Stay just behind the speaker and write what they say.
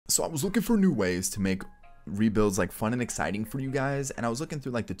So I was looking for new ways to make rebuilds like fun and exciting for you guys, and I was looking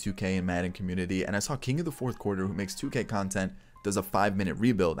through like the 2K and Madden community, and I saw King of the Fourth Quarter, who makes 2K content, does a 5-minute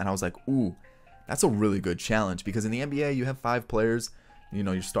rebuild, and I was like, ooh, that's a really good challenge, because in the NBA you have 5 players, you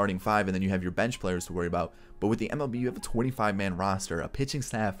know, you're starting 5, and then you have your bench players to worry about. But with the MLB, you have a 25-man roster, a pitching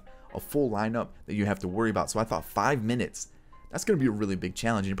staff, a full lineup that you have to worry about. So I thought 5 minutes, that's going to be a really big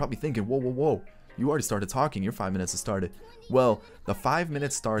challenge. And you're probably thinking, whoa, whoa, whoa, you already started talking, your 5 minutes has started. Well, the 5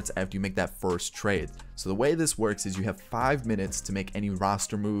 minutes starts after you make that first trade. So the way this works is you have 5 minutes to make any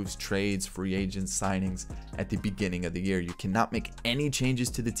roster moves, trades, free agents, signings at the beginning of the year. You cannot make any changes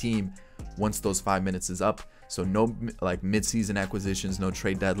to the team once those 5 minutes is up. So no like mid-season acquisitions, no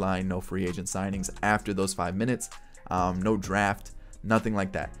trade deadline, no free agent signings after those 5 minutes, no draft, nothing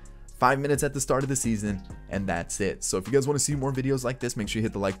like that. 5 minutes at the start of the season, and that's it. So if you guys want to see more videos like this, make sure you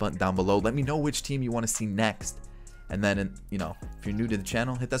hit the like button down below. Let me know which team you want to see next. And then, you know, if you're new to the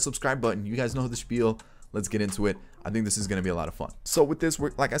channel, hit that subscribe button. You guys know the spiel. Let's get into it. I think this is going to be a lot of fun. So with this,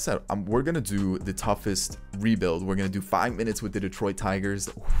 like I said, we're going to do the toughest rebuild. We're going to do 5 minutes with the Detroit Tigers.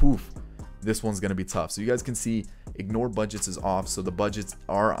 Whew. This one's going to be tough. So you guys can see, ignore budgets is off. So the budgets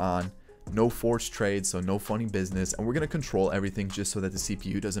are on. No forced trades, so no funny business. And we're going to control everything just so that the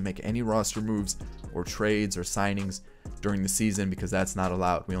CPU doesn't make any roster moves or trades or signings during the season, because that's not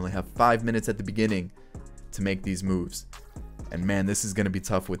allowed. We only have 5 minutes at the beginning to make these moves. And man, this is going to be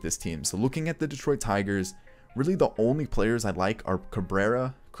tough with this team. So looking at the Detroit Tigers, really the only players I like are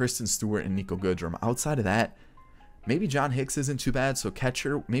Cabrera, Kristen Stewart, and Nico Goodrum. Outside of that, maybe John Hicks isn't too bad. So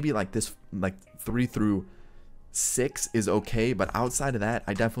catcher, maybe like this, like 3 through 6 is okay. But outside of that,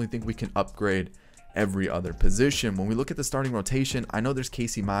 I definitely think we can upgrade every other position. When we look at the starting rotation, I know there's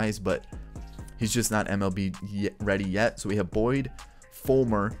Casey Mize, but he's just not MLB ready yet. So we have Boyd,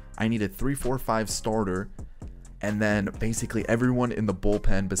 Fulmer. I need a 3-4-5 starter. And then basically everyone in the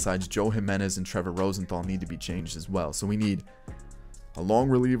bullpen besides Joe Jimenez and Trevor Rosenthal need to be changed as well. So we need a long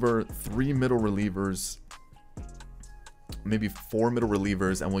reliever, 3 middle relievers, maybe 4 middle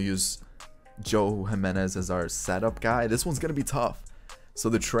relievers, and we'll use Joe Jimenez as our setup guy. This one's going to be tough. So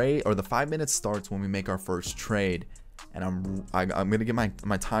the trade, or the 5 minutes, starts when we make our first trade. And I'm going to get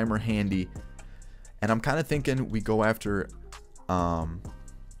my timer handy. And I'm kind of thinking we go after a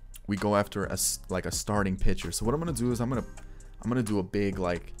starting pitcher. So what I'm going to do is I'm going to do a big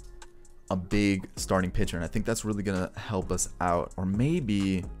starting pitcher, and I think that's really going to help us out. Or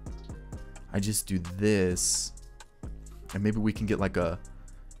maybe I just do this, and maybe we can get like a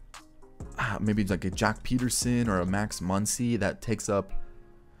maybe like a Jack Peterson or a Max Muncy that takes up.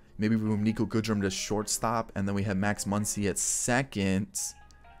 Maybe we move Nico Goodrum to shortstop, and then we have Max Muncy at second.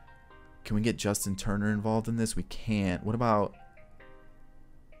 Can we get Justin Turner involved in this? We can't. What about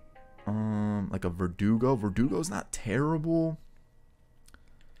like a Verdugo? Verdugo's not terrible.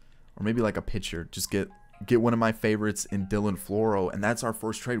 Or maybe like a pitcher. Just get one of my favorites in Dylan Floro, and that's our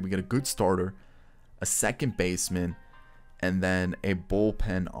first trade. We get a good starter, a second baseman, and then a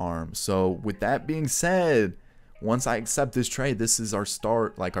bullpen arm. So with that being said, once I accept this trade, this is our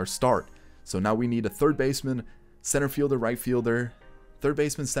start, So now we need a third baseman, center fielder, right fielder, third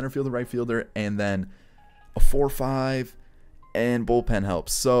baseman, center fielder, right fielder, and then a 4-5 and bullpen help.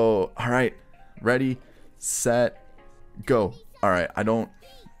 So, all right, ready, set, go. All right,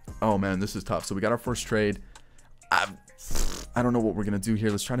 oh man, this is tough. So we got our first trade. I don't know what we're gonna do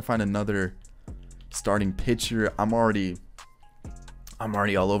here. Let's try to find another starting pitcher. I'm already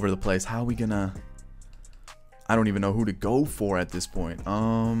all over the place. How are we gonna? I don't even know who to go for at this point.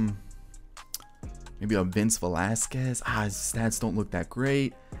 Maybe a Vince Velasquez. His stats don't look that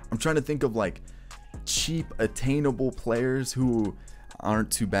great. I'm trying to think of like cheap, attainable players who aren't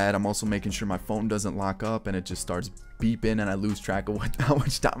too bad. I'm also making sure my phone doesn't lock up and it just starts beeping and I lose track of how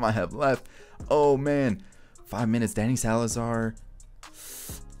much time I have left. Oh man, 5 minutes. Danny Salazar.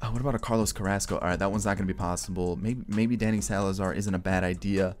 What about a Carlos Carrasco? All right, that one's not going to be possible. Maybe Danny Salazar isn't a bad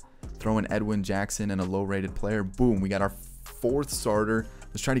idea. Throw in Edwin Jackson and a low-rated player. Boom, we got our 4th starter.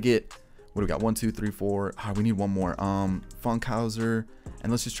 Let's try to get, what do we got? 1, 2, 3, 4. We need one more. Funkhauser.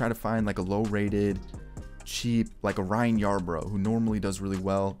 And let's just try to find like a low-rated, cheap, like a Ryan Yarbrough, who normally does really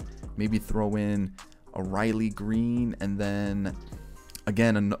well. Maybe throw in a Riley Green, and then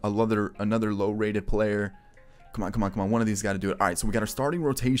again another low-rated player. Come on. One of these got to do it. All right, so we got our starting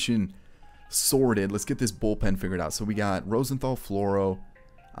rotation sorted. Let's get this bullpen figured out. So we got Rosenthal, Floro.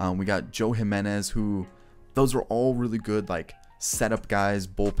 We got Joe Jimenez, who those are all really good, like setup guys,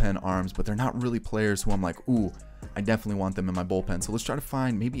 bullpen arms, but they're not really players who I'm like, ooh, I definitely want them in my bullpen. So let's try to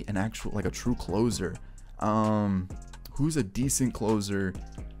find maybe an actual, like a true closer. Who's a decent closer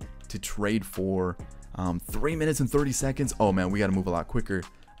to trade for? 3 minutes and 30 seconds. Oh man, we got to move a lot quicker.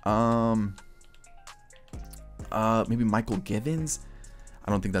 Maybe Michael Givens.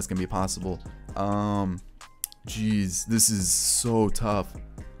 I don't think that's gonna be possible. Jeez, this is so tough.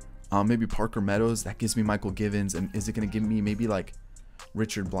 Maybe Parker Meadows. That gives me Michael Givens. And is it gonna give me maybe like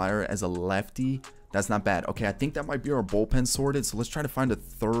Richard Blyer as a lefty? That's not bad. Okay, I think that might be our bullpen sorted. So let's try to find a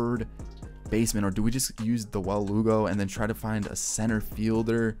third baseman, or do we just use the Lugo and then try to find a center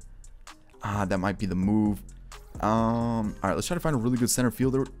fielder? That might be the move. All right, let's try to find a really good center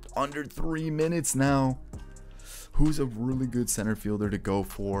fielder. Under 3 minutes now. Who's a really good center fielder to go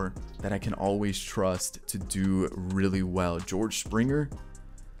for that I can always trust to do really well? George Springer.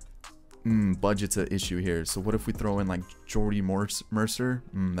 Budget's an issue here. So what if we throw in like Jordy Mercer?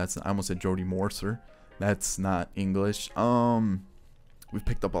 I almost said Jordy Morser. That's not English. We've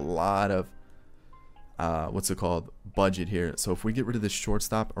picked up a lot of budget here. So if we get rid of this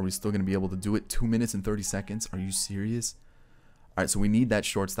shortstop, are we still going to be able to do it? 2 minutes and 30 seconds. Are you serious? All right, so we need that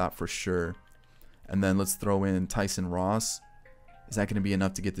shortstop for sure. And then let's throw in Tyson Ross. Is that going to be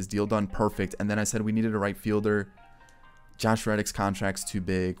enough to get this deal done? Perfect. And then I said we needed a right fielder. Josh Reddick's contract's too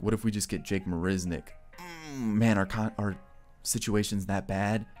big. What if we just get Jake Marisnick? Man, our situation's that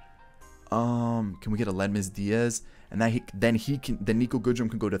bad. Can we get a Ledmus Diaz? And then Nico Goodrum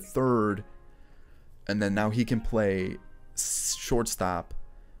can go to third. And then now he can play shortstop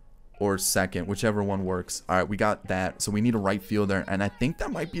or second, whichever one works. All right, we got that. So we need a right fielder, and I think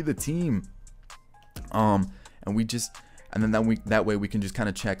that might be the team. That way we can just kind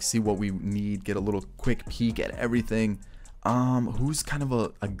of check, see what we need, get a little quick peek at everything. Who's kind of a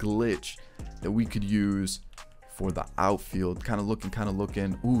glitch that we could use for the outfield? Kind of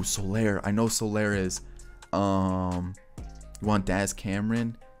looking. Ooh, Soler. I know Soler is. You want Daz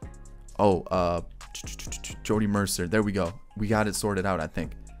Cameron? Oh, Jody Mercer. There we go. We got it sorted out, I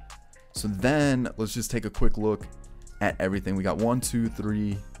think. So then let's just take a quick look at everything. We got 1, 2,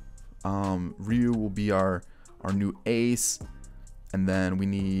 3. Ryu will be our new ace. And then we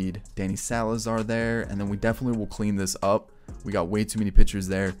need Danny Salazar there. And then we definitely will clean this up. We got way too many pitchers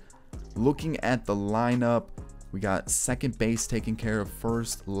there. Looking at the lineup, we got second base taken care of,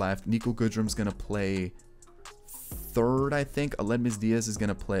 first, left. Nico Goodrum's going to play third, I think. Aledmus Diaz is going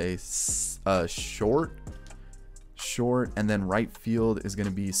to play short. And then right field is going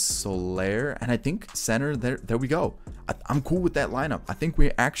to be Soler. And I think center, there we go. I'm cool with that lineup. I think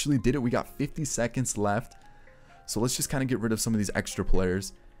we actually did it. We got 50 seconds left. So let's just kind of get rid of some of these extra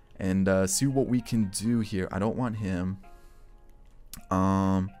players and see what we can do here. I don't want him.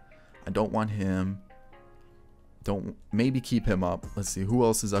 Don't maybe keep him up. Let's see who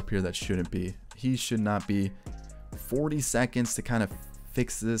else is up here that shouldn't be. He should not be. 40 seconds to kind of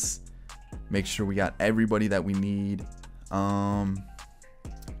fix this. Make sure we got everybody that we need. Joe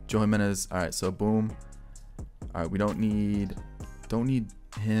Jimenez. All right, so boom. All right, we don't need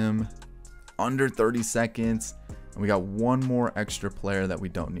him. Under 30 seconds. And we got one more extra player that we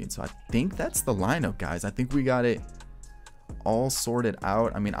don't need. So I think that's the lineup, guys. I think we got it all sorted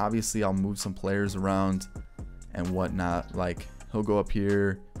out. I mean, obviously I'll move some players around and whatnot. Like he'll go up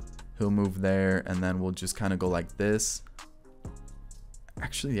here, he'll move there, and then we'll just kind of go like this.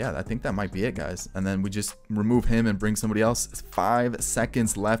 Actually, yeah, I think that might be it, guys. And then we just remove him and bring somebody else. 5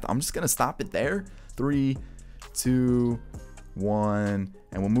 seconds left. I'm just gonna stop it there. 3, 2, 1,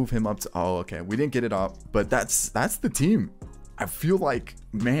 and we'll move him up to, oh, okay, we didn't get it up, but that's the team. I feel like,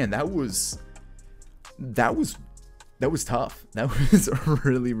 man, that was tough. That was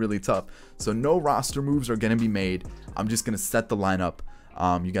really, really tough. So no roster moves are gonna be made. I'm just gonna set the lineup.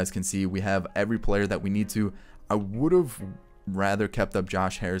 You guys can see we have every player that we need to. I would have rather kept up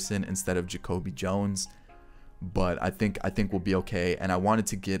Josh Harrison instead of Jacoby Jones, but I think we'll be okay. And I wanted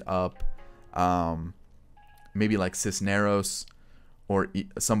to get up maybe like Cisneros or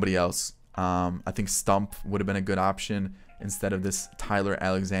somebody else. I think Stump would have been a good option instead of this Tyler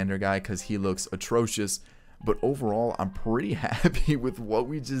Alexander guy, because he looks atrocious. But overall, I'm pretty happy with what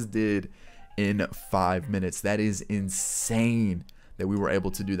we just did in 5 minutes. That is insane that we were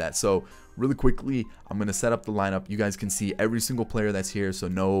able to do that. So really quickly, I'm going to set up the lineup. You guys can see every single player that's here. So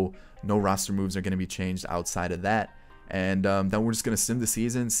no roster moves are going to be changed outside of that. And then we're just going to sim the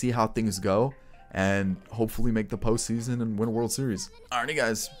season, see how things go, and hopefully make the postseason and win a World Series. Alrighty,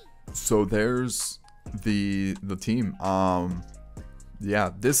 guys. So there's the team.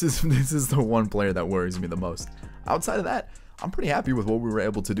 Yeah, this is the one player that worries me the most. Outside of that, I'm pretty happy with what we were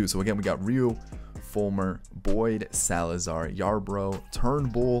able to do. So again, we got Rio, Fulmer, Boyd, Salazar, Yarbrough,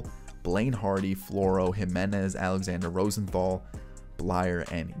 Turnbull, Blaine Hardy, Floro, Jimenez, Alexander, Rosenthal, Blyer,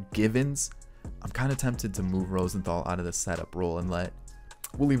 and Givens. I'm kind of tempted to move Rosenthal out of the setup role and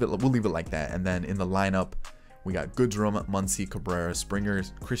we'll leave it like that. And then in the lineup, We got Goodrum, Muncy, Cabrera, Springer,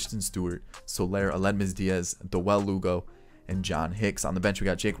 Christian Stewart, Soler, Aledmys Diaz, Doel Lugo, and John Hicks. On the bench, we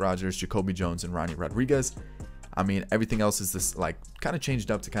got Jake Rogers, Jacoby Jones, and Ronnie Rodriguez. I mean, everything else is this like kind of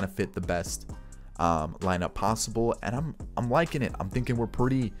changed up to kind of fit the best lineup possible, and I'm liking it. I'm thinking we're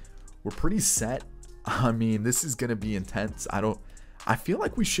pretty set. I mean, this is gonna be intense. I feel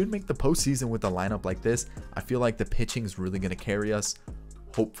like we should make the postseason with a lineup like this. I feel like the pitching is really gonna carry us.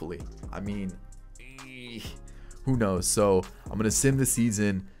 Hopefully. I mean, who knows? So I'm gonna sim the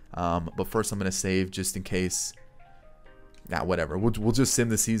season, but first I'm gonna save just in case. Nah, whatever. We'll just sim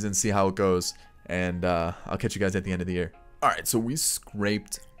the season, see how it goes, and I'll catch you guys at the end of the year. All right, so we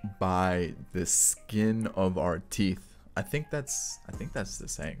scraped by the skin of our teeth. I think that's the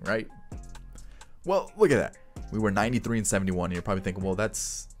saying, right? Well, look at that. We were 93 and 71. And you're probably thinking, well,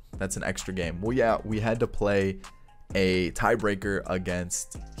 that's an extra game. Well, yeah, we had to play a tiebreaker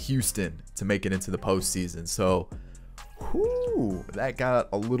against Houston to make it into the postseason. So, whoo, that got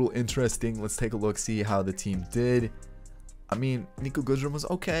a little interesting. Let's take a look, see how the team did. I mean, Nico Goodrum was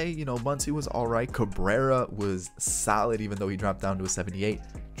okay. You know, Muncy was all right. Cabrera was solid, even though he dropped down to a 78.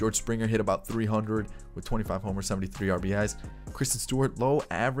 George Springer hit about 300 with 25 homers, 73 RBIs. Christian Stewart, low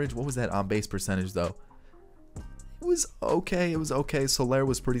average. What was that on base percentage, though? It was okay. It was okay. Soler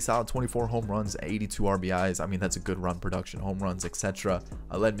was pretty solid. 24 home runs, 82 RBIs. I mean, that's a good run production, home runs, etc.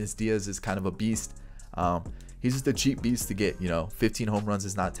 Aledmys Diaz is kind of a beast. He's just a cheap beast to get, you know. 15 home runs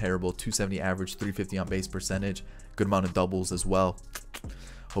is not terrible. 270 average, 350 on base percentage. Good amount of doubles as well.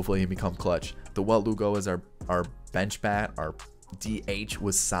 Hopefully he become clutch. Doel Lugo is our bench bat. Our DH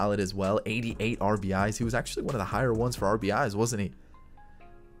was solid as well. 88 RBIs. He was actually one of the higher ones for RBIs, wasn't he?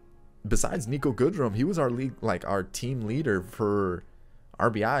 Besides Nico Goodrum, he was our league, like our team leader for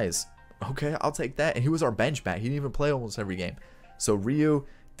RBIs. Okay, I'll take that. And he was our bench bat. He didn't even play almost every game. So Ryu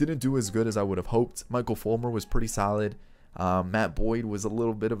didn't do as good as I would have hoped. Michael Fulmer was pretty solid. Matt Boyd was a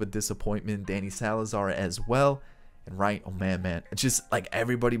little bit of a disappointment. Danny Salazar as well. And right, oh man, it's just like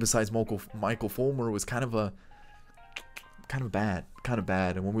everybody besides Michael Fulmer was kind of bad.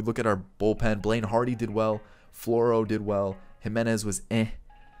 And when we look at our bullpen, Blaine Hardy did well, Floro did well, Jimenez was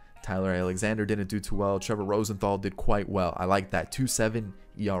Tyler Alexander didn't do too well, Trevor Rosenthal did quite well. I like that. 2.7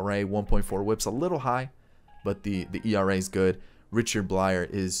 ERA, 1.4 whips, a little high, but the ERA is good. Richard Blyer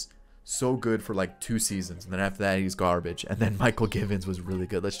is so good for like 2 seasons, and then after that he's garbage. And then Michael Givens was really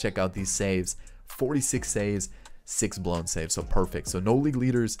good. Let's check out these saves. 46 saves, 6 blown saves, so perfect. So no league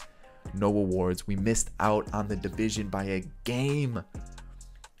leaders, no awards. We missed out on the division by a game.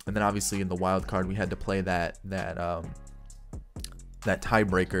 And then obviously in the wild card we had to play that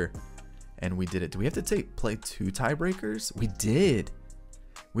tiebreaker, and we did it. Do we have to play 2 tiebreakers? We did.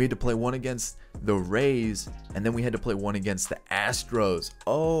 We had to play one against the Rays, and then we had to play one against the Astros.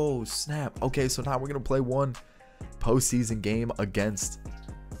 Oh snap. Okay, so now we're gonna play one postseason game against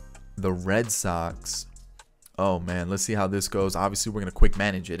the Red Sox. Oh man, let's see how this goes. Obviously we're gonna quick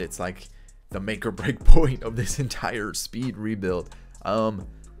manage it. It's like the make or break point of this entire speed rebuild.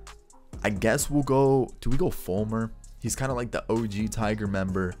 I guess we'll go, do we go Fulmer? He's kind of like the OG Tiger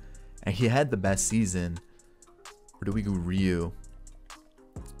member, and he had the best season. Or do we go Ryu?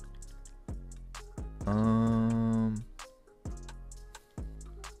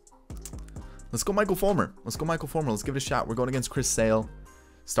 Let's go Michael Fulmer. Let's give it a shot. We're going against Chris Sale.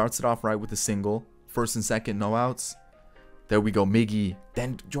 Starts it off right with a single. First and second, no outs. There we go, Miggy.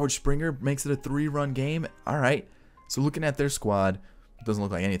 Then George Springer makes it a 3-run game. All right. So looking at their squad, it doesn't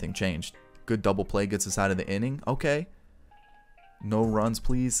look like anything changed. Good double play gets us out of the inning. Okay. No runs,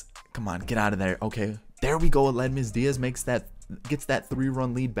 please. Come on, get out of there. Okay. There we go. Aledmys Diaz gets that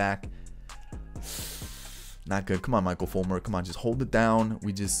 3-run lead back. Not good. Come on, Michael Fulmer. Come on, just hold it down.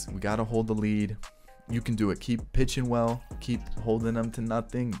 We gotta hold the lead. You can do it. Keep pitching well. Keep holding them to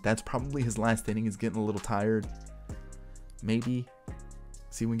nothing. That's probably his last inning. He's getting a little tired. Maybe.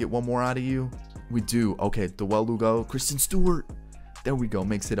 See if we can get one more out of you. We do. Okay, Doel Lugo. Christian Stewart. There we go.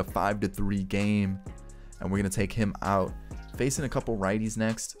 Makes it a 5-3 game. And we're going to take him out. Facing a couple righties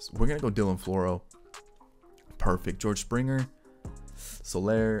next. So we're going to go Dylan Floro. Perfect. George Springer.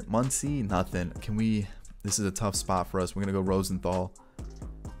 Soler. Muncy. Nothing. This is a tough spot for us. We're going to go Rosenthal.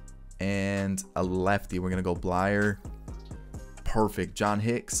 And a lefty. We're going to go Blyer. Perfect. John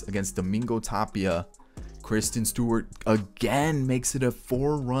Hicks against Domingo Tapia. Christian Stewart again makes it a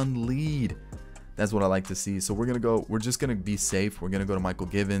 4-run lead. That's what I like to see. So we're just going to be safe. We're going to go to Michael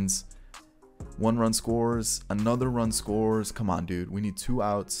Givens. 1 run scores. Another run scores. Come on, dude. We need 2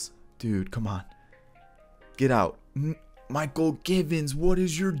 outs. Dude, come on. Get out. Michael Givens, what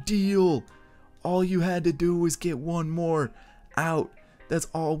is your deal? All you had to do was get 1 more out. That's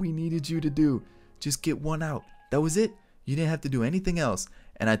all we needed you to do. Just get one out. That was it. You didn't have to do anything else.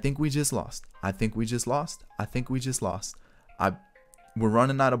 And I think we just lost. I think we just lost. We're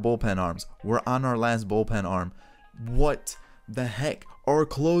running out of bullpen arms. We're on our last bullpen arm. What the heck? Our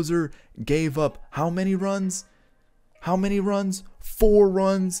closer gave up how many runs? 4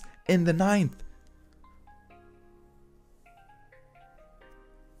 runs in the 9th.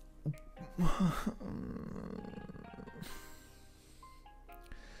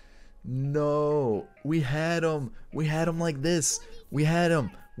 No, we had him like this. We had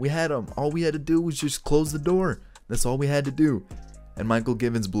him. All we had to do was just close the door. That's all we had to do. And Michael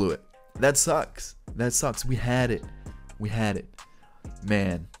Givens blew it. That sucks. We had it.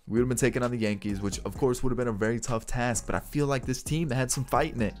 Man, we would have been taking on the Yankees, which of course would have been a very tough task, but I feel like this team had some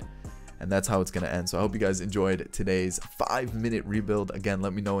fight in it. And that's how it's going to end. So I hope you guys enjoyed today's 5-minute rebuild. Again,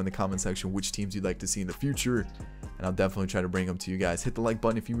 let me know in the comment section which teams you'd like to see in the future, and I'll definitely try to bring them to you guys. Hit the like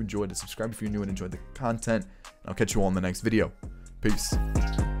button if you enjoyed it, subscribe if you're new and enjoyed the content, and I'll catch you all in the next video. Peace.